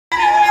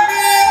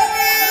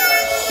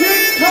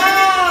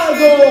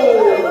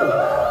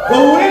the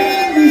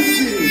windy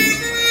sea,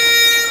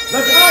 the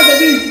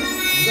agony,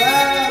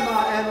 drama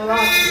and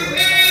laughter,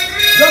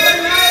 the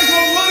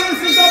maniacal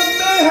wonders of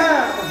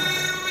mayhem.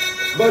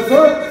 But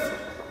first,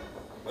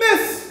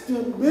 Mr.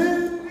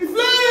 Billy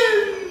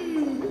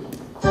Flynn.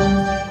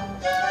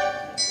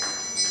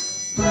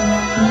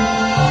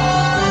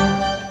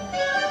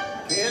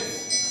 Kids,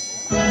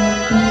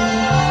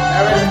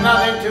 there is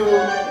nothing to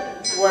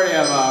worry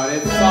about.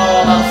 It's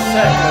all a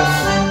circus,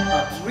 a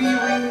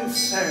three-ring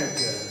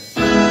circus.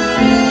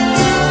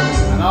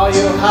 And all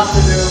you have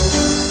to do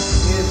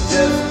is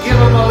just give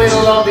them a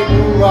little of the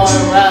groove on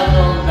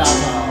Razzle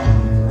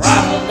Dazzle.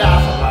 Razzle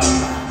Dazzle.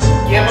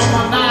 Give them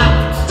a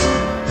knot,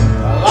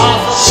 a lot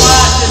of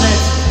flash in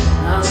it,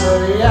 and the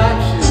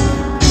reaction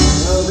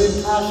will be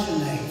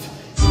passionate.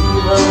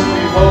 Even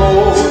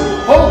behold,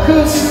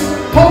 hocus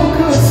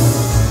pocus,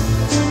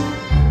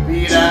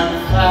 beat and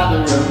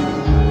fathom.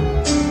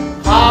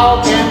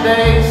 How can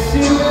they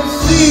see the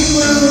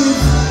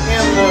sequence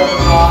in the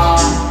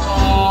heart?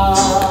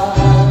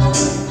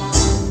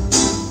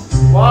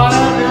 What if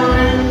your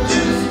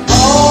engines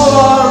all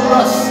are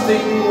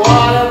rusting?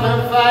 What if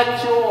in fact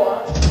you're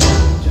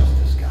just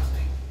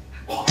disgusting?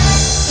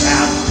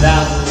 And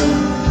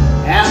dazzling,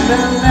 and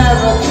they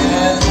never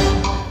catch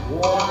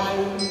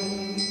wise.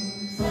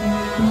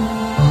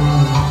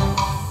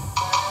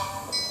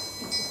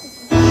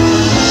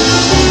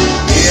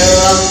 Here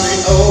on the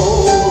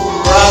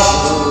old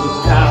Razzle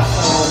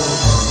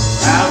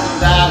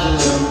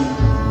Dazzle,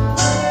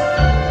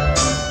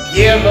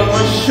 give them a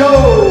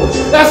show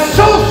that's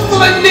so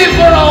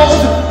splendiferous,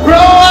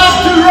 row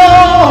after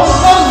row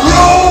of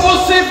grow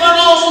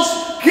vociferous.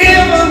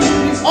 Give them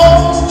the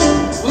old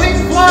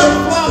blink-blood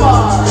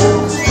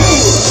flowers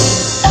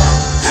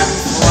and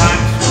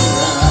flash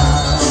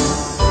around.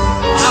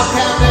 How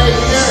can they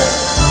hear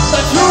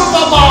the truth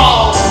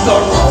about the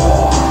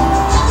roar?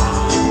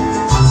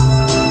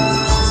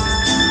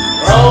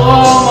 Roll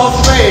on the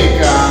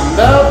fake and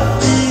the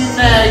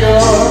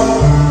finagle,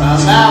 I'll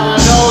never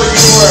know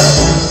you were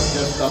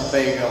just a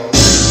bagel.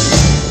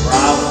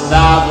 Razzle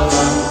Dazzle,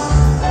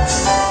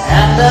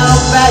 and they'll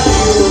beg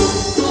you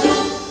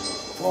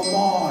for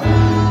more.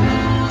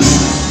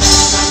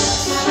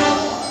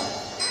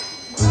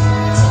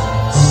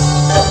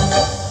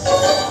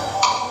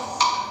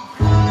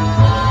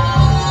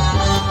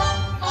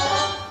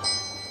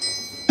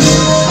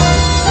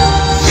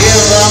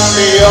 Give them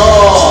the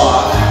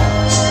old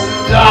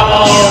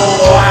double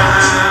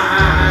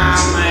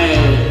whammy.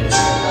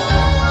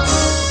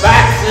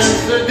 Back since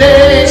the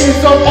days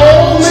of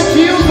old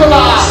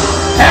Methuselah,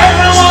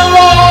 everyone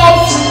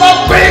loves the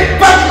big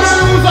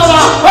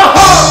Methuselah.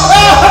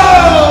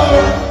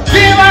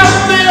 Give us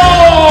the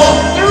old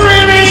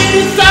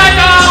reading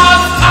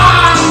sagas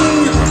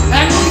tongue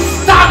and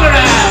stagger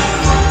them.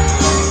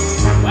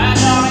 When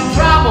you're in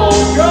trouble,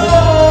 go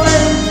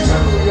into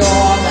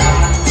your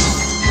dance.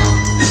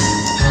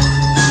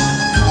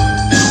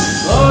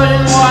 Though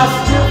it was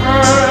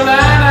stiffer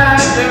than a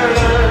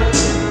dirter,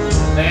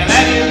 they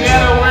let you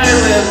get away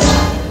with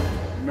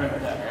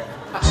murder.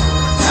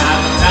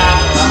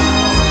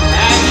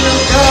 And you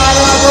got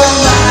a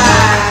romance.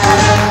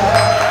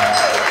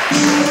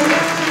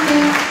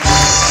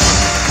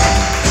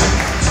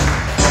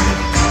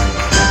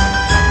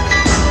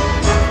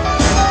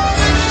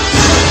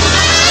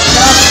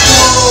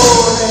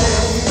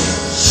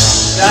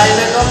 Dai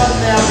come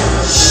andiamo.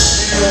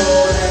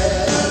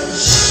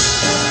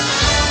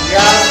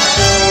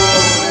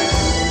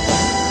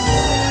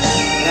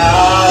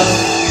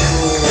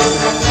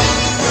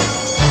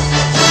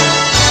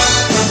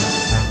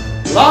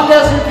 Long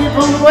as you keep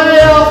them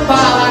way off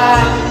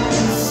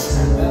balance,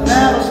 they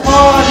never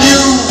spoil you,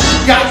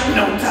 got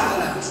no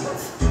talent.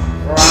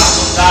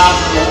 Razzle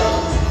Dazzle,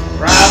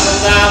 Razzle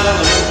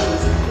Dazzle,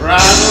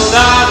 Razzle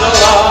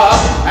Dazzle.